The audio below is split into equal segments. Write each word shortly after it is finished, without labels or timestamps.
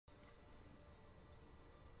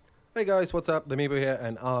Hey guys, what's up? TheMiBu here,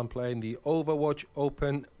 and I'm playing the Overwatch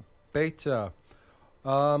Open Beta.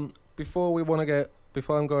 Before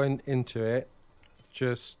I'm going into it,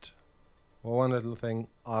 just one little thing.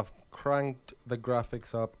 I've cranked the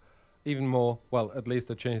graphics up even more. Well, at least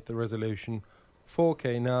I changed the resolution.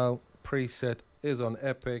 4K now. Preset is on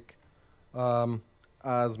Epic.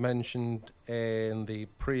 As mentioned in the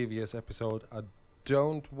previous episode, I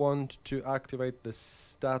don't want to activate the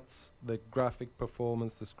stats, the graphic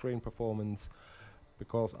performance, the screen performance,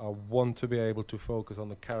 because I want to be able to focus on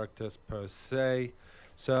the characters per se.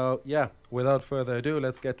 So yeah, without further ado,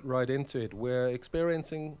 let's get right into it. We're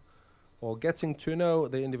experiencing or getting to know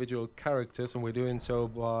the individual characters, and we're doing so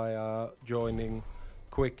by joining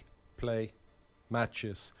quick play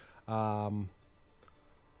matches. Team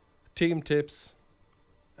tips,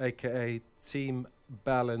 aka team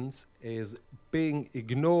balance, is being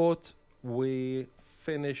ignored. We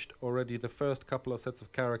finished already the first couple of sets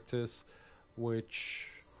of characters, which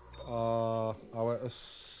are our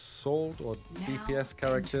assault or DPS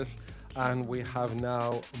characters, and we have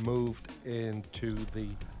now moved into the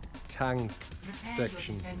tank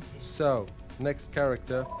section. So next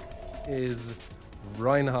character is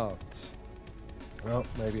Reinhardt. Oh,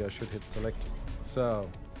 maybe I should hit select. So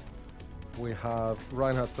we have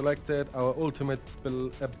Reinhardt selected. Our ultimate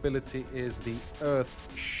ability is the Earth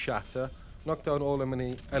Shatter. Knock down all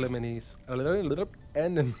enemies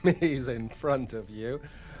in front of you.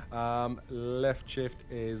 Left shift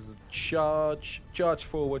is charge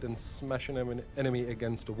forward and smash an enemy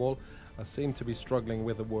against a wall. I seem to be struggling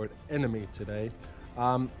with the word enemy today.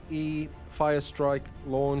 E, fire strike,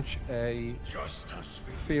 launch a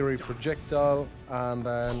fiery projectile, and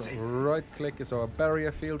then right click is our barrier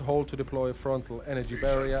field, hold to deploy a frontal energy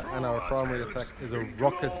barrier, and our primary attack is a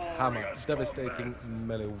rocket hammer, devastating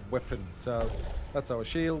melee weapon. So that's our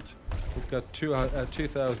shield. We've got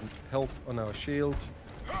 2000 health on our shield.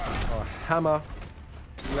 Our hammer,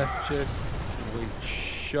 left shift, we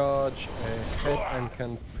charge ahead and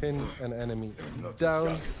can pin an enemy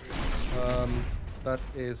down. That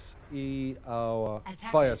is E, our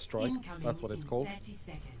fire strike. That's what it's called.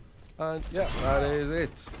 And yeah, that is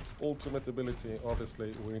it. Ultimate ability.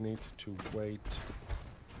 Obviously, we need to wait.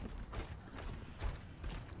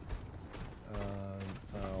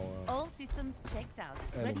 And our all systems checked out.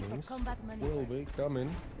 Ready for enemies combat will be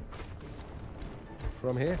coming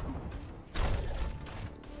from here.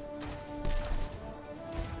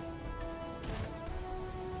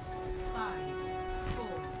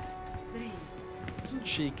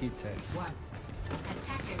 Cheeky test.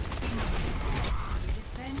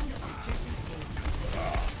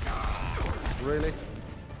 Really?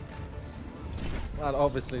 That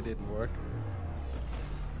obviously didn't work.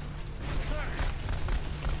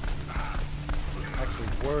 Actually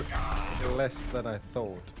worked less than I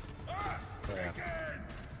thought. Yeah.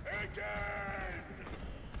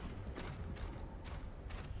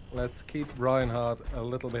 Let's keep Reinhardt a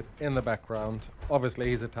little bit in the background. Obviously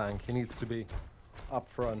he's a tank. He needs to be up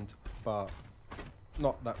front, but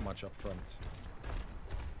not that much up front.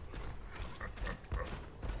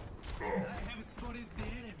 I have spotted the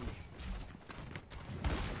enemy.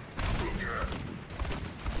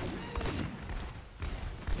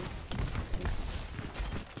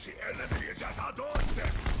 The enemy is at our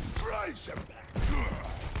doorstep. Prize him back.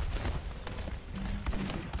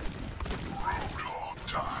 Roadhog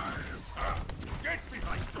time. Get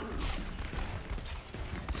behind me.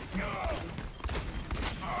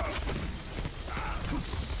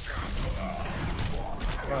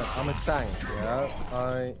 Right, I'm a tank, yeah?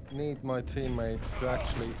 I need my teammates to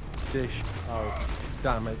actually dish out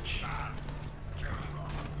damage.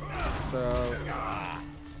 So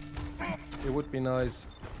it would be nice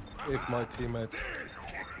if my teammates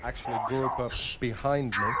actually group up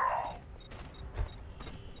behind me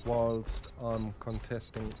whilst I'm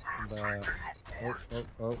contesting the...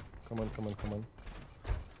 Oh, come on.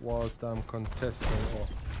 Whilst I'm contesting, or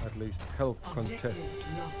at least help contest the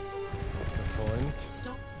point.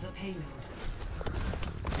 Stop the payload.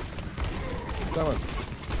 Come on.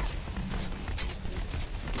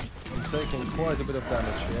 I'm taking quite a bit of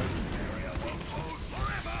damage here.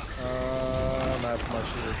 That's my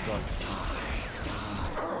shield gone.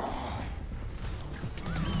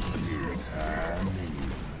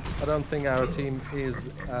 I don't think our team is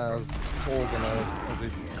as organized as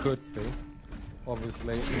it could be.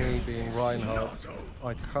 Obviously, me being Reinhardt,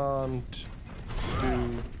 I can't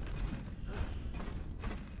do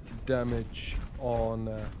damage on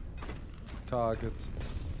targets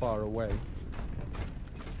far away.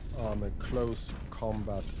 I'm a close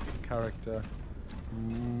combat character.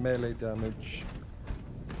 Melee damage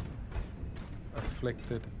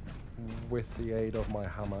afflicted with the aid of my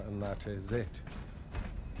hammer, and that is it.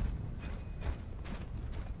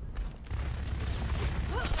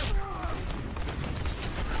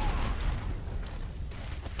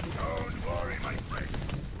 Don't worry, my friend.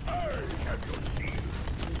 I have your shield.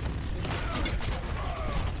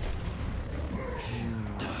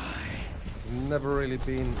 Never really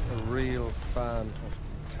been a real fan of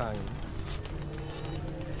tanks.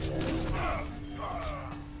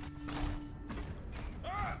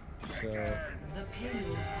 So The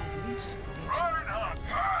payload has reached Reinhardt!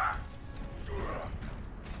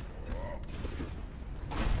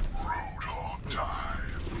 Road on time.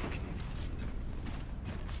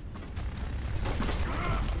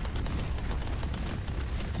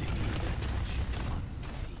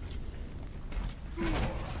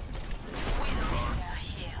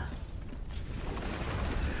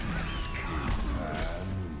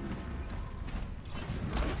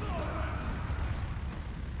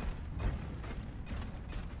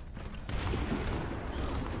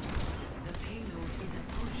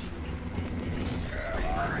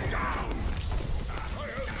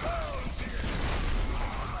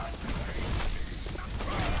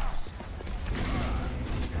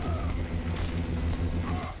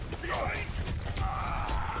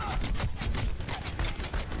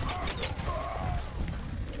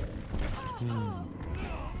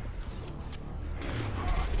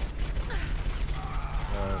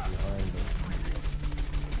 Behind us.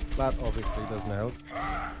 That obviously doesn't help.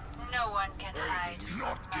 No one can hide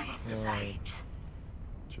from my sight.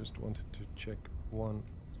 Just wanted to check one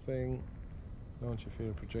thing. Launch your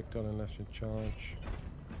field projectile unless you charge.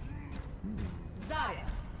 Zarya,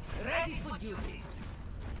 ready for duty.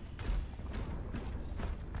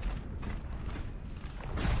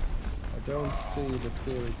 I don't see the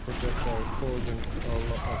field projectile causing a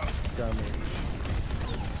lot of damage.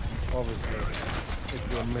 Obviously, if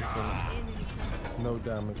you're missing no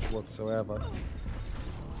damage whatsoever.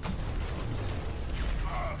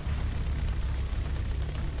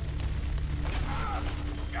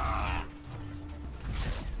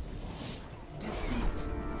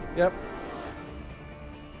 Yep.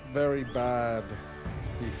 Very bad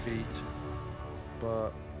defeat.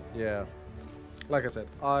 But yeah. Like I said,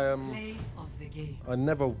 I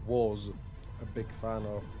never was a big fan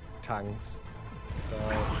of tanks. So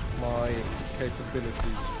my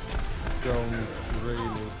capabilities don't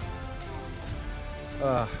really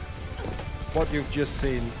what you've just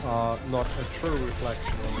seen are not a true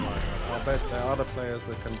reflection on mine. I bet there are other players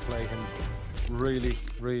that can play him really,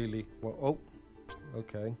 really well. Oh,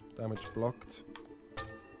 okay, damage blocked.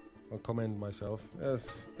 I'll commend myself.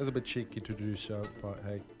 It's a bit cheeky to do so, but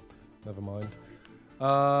hey, never mind.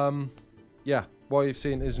 Yeah, what you've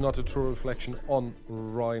seen is not a true reflection on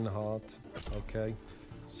Reinhardt. Okay,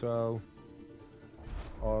 so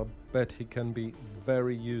I bet he can be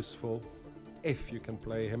very useful if you can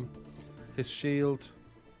play him. His shield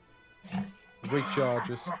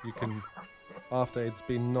recharges. You can, after it's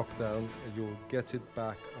been knocked down, you'll get it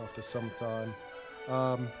back after some time.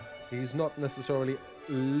 He's not necessarily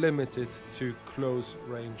limited to close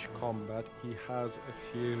range combat. He has a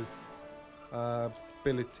few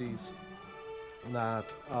abilities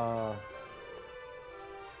that are,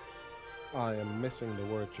 I am missing the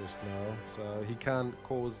word just now, so he can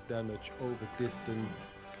cause damage over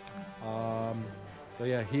distance. So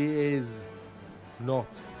yeah, he is not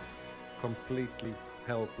completely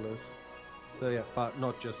helpless. So yeah, but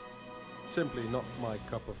not just, simply not my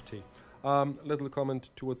cup of tea. Little comment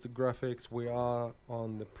towards the graphics. We are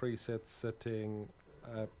on the preset setting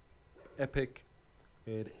Epic.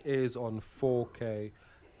 It is on 4K,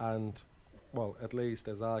 and well, at least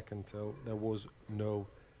as I can tell, there was no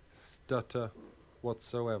stutter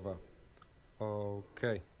whatsoever.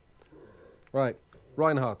 Okay. Right,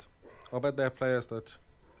 Reinhardt. I bet there are players that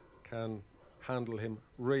can handle him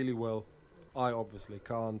really well. I obviously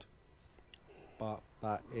can't, but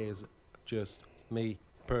that is just me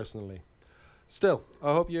personally. Still,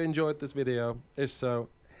 I hope you enjoyed this video. If so,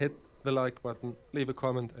 hit the like button, leave a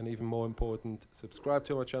comment, and even more important, subscribe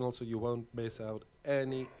to my channel so you won't miss out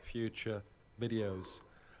any future videos.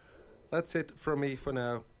 That's it from me for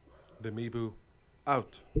now. TheMiBu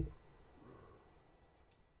out.